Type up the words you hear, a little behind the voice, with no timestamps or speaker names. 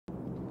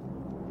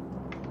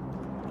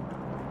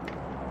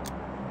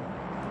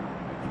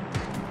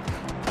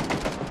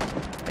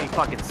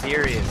fucking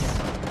serious?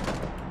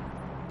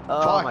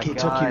 Oh Fuck, my he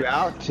God. took you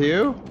out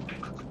too?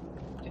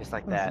 Just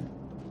like that.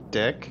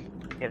 Dick.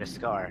 He had a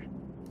scar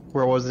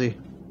Where was he?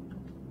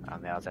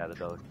 on the outside of the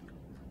building.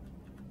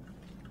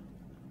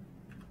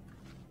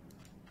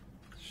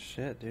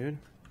 Shit, dude.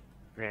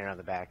 Ran around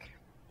the back.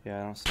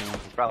 Yeah, I don't see him.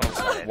 He's probably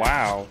inside.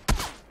 Wow.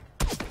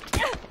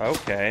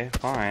 Okay,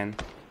 fine.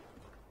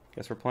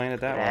 Guess we're playing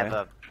it that I have way.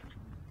 a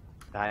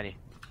behind you.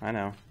 I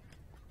know.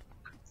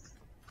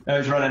 Oh,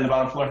 he's running the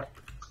bottom floor.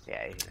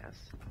 Yeah, he knows.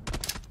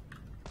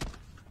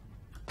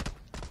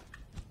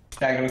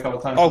 Tagged him a couple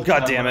times. Oh,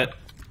 god damn it.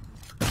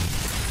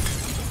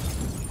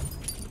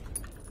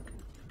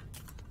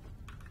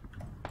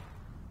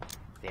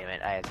 Damn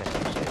it, I had such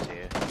a shit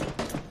too.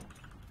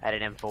 I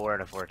had an M4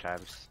 and a 4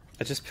 times.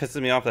 It just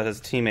pisses me off that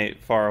his teammate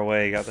far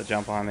away got the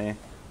jump on me.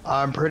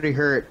 I'm pretty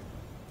hurt.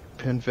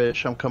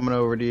 Pinfish, I'm coming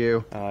over to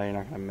you. Oh, you're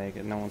not gonna make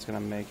it. No one's gonna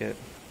make it.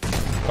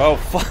 Oh,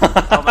 fuck.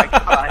 Oh my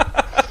god.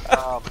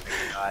 Oh my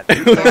god.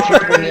 Thanks for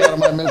putting me out of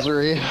my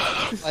misery.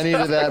 I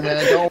needed that, man.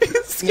 I don't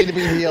need to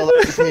be healed.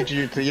 I just need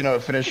you to, you know,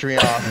 finish me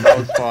off. That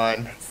was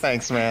fine.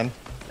 Thanks, man.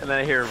 And then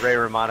I hear Ray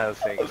Romano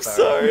sing. I'm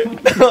sorry.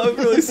 I'm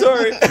really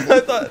sorry.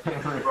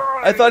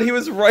 I thought he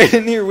was right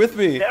in here with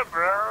me. Yeah,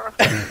 bro.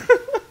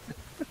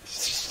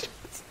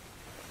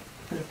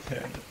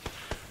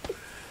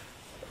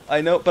 I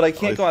know, but I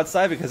can't go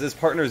outside because his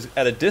partner's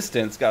at a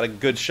distance got a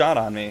good shot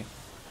on me.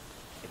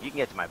 If you can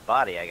get to my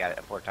body, I got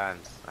it 4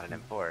 times on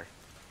an M4.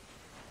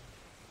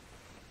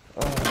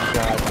 Oh my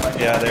god.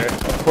 Yeah, there.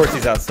 Of course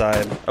he's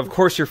outside. Of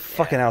course you're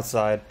fucking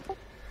outside. Oh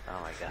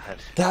my god.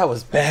 That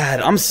was bad.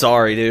 I'm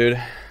sorry,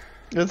 dude.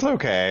 It's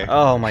okay.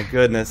 Oh my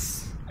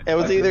goodness. It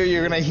was either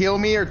you're gonna heal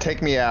me or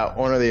take me out.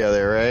 One or the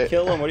other, right?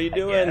 Kill him. What are you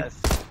doing? Yes.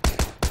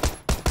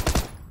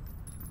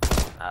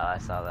 Oh, I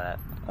saw that.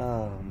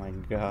 Oh my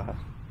god.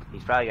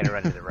 He's probably gonna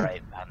run to the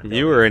right. Behind the You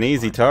building. were an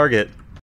easy target.